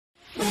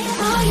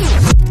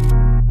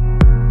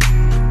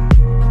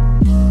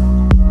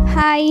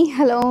Hi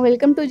hello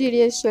welcome to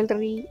GDS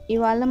jewellery.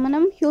 ఇవాళ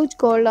మనం huge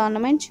gold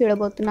ornament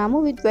చూడబోతున్నాము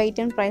విత్ వెయిట్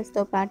అండ్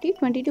ప్రైస్తో పాటు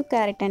 22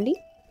 క్యారెట్ అండి.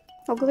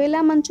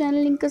 ఒకవేళ మన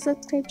ఛానల్ ఇంకా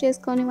సబ్స్క్రైబ్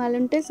చేసుకొని వాళ్ళు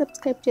ఉంటే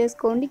సబ్స్క్రైబ్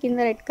చేసుకోండి. కింద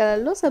రెడ్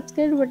కలర్లో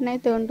సబ్స్క్రైబ్ బటన్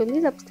అయితే ఉంటుంది,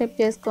 సబ్స్క్రైబ్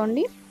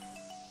చేసుకోండి.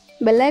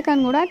 బెల్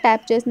ఐకాన్ కూడా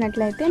ట్యాప్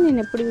చేసినట్లయితే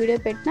నేను ఎప్పుడు వీడియో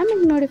పెట్టినా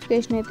మీకు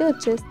నోటిఫికేషన్ అయితే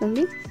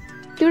వచ్చేస్తుంది.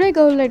 టుడే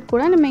గోల్డ్ రేట్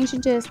కూడా నేను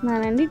మెన్షన్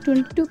చేస్తున్నానండి.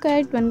 22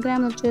 క్యారెట్ 1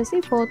 గ్రామ్ వచ్చేసి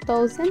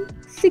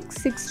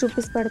 4066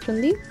 రూపీస్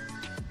పడుతుంది.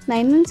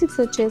 916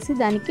 వచ్చేసి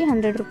దానికి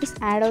 100 రూపీస్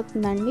యాడ్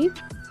అవుతుందండి.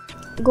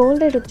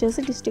 గోల్డ్ రేట్ వచ్చేసి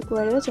డిస్ట్రిక్ట్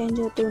వైడ్గా చేంజ్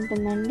అవుతూ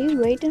ఉంటుందండి.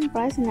 వెయిట్ అండ్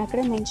ప్రైస్ నేను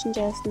అక్కడే మెన్షన్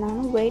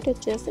చేస్తున్నాను. వెయిట్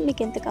వచ్చేసి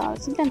మీకు ఎంత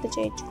కావాల్సింటే అంత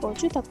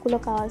చేయించుకోవచ్చు, తక్కువలో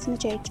కావాల్సిన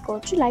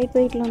చేయించుకోవచ్చు. లైట్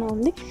వెయిట్లోనే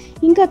ఉంది,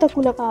 ఇంకా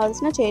తక్కువలో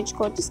కావాల్సిన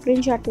చేయించుకోవచ్చు.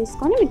 స్క్రీన్ షాట్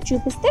తీసుకొని మీకు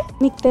చూపిస్తే,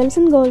 మీకు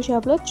తెలిసిన గోల్డ్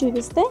షాప్లో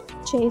చూపిస్తే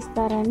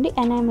చేయిస్తారండి.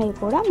 ఎనామెల్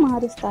కూడా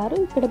మారుస్తారు.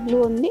 ఇక్కడ బ్లూ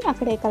ఉంది,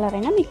 అక్కడ ఏ కలర్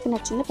అయినా మీకు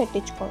నచ్చిందో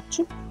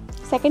పెట్టించుకోవచ్చు.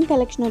 సెకండ్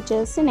కలెక్షన్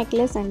వచ్చేసి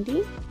నెక్లెస్ అండి.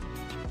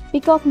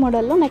 పికాక్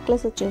మోడల్లో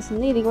నెక్లెస్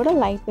వచ్చేసింది. ఇది కూడా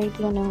లైట్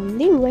వెయిట్లోనే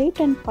ఉంది. వెయిట్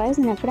అండ్ ప్రైస్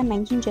నేను అక్కడ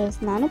మెన్షన్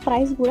చేస్తున్నాను.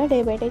 ప్రైస్ కూడా డే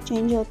బై డే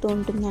చేంజ్ అవుతూ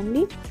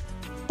ఉంటుందండి.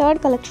 థర్డ్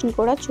కలెక్షన్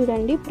కూడా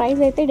చూడండి.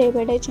 ప్రైస్ అయితే డే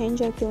బై డే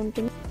చేంజ్ అవుతూ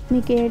ఉంటుంది.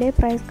 మీకు ఏ డే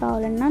ప్రైస్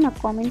కావాలన్నా నాకు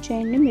కామెంట్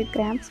చేయండి. మీరు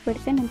గ్రామ్స్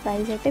పెడితే నేను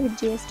ప్రైస్ అయితే విత్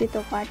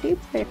జిఎస్టీతో పాటు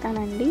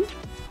పెడతానండి,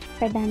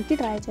 పెట్టడానికి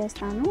ట్రై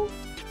చేస్తాను.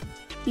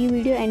 ఈ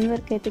వీడియో ఎండ్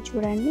వరకు అయితే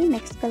చూడండి.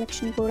 నెక్స్ట్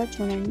కలెక్షన్ కూడా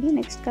చూడండి.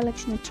 నెక్స్ట్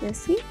కలెక్షన్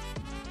వచ్చేసి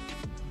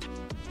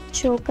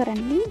చోకర్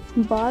అండి.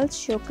 బాల్స్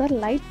చోకర్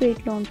లైట్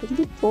వెయిట్లో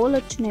ఉంటుంది. బోల్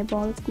వచ్చినాయి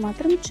బాల్స్కి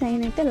మాత్రం.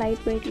 చైన్ అయితే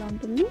లైట్ వెయిట్లో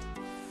ఉంటుంది.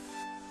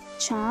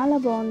 చాలా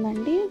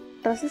బాగుందండి.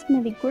 డ్రెస్సెస్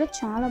మీదకి కూడా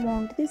చాలా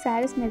బాగుంటుంది.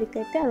 శారీస్ మీదకి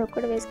అయితే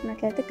అదొక్కటి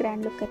వేసుకున్నట్లయితే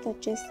గ్రాండ్ లుక్ అయితే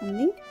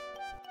వచ్చేస్తుంది.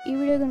 ఈ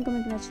వీడియో కనుక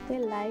మీకు నచ్చితే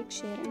like,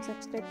 share and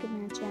subscribe to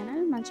my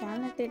channel. మన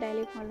ఛానల్ అయితే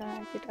డైలీ ఫాలో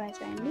అవ్వడానికి ట్రై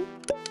చేయండి.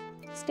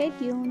 Stay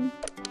tune.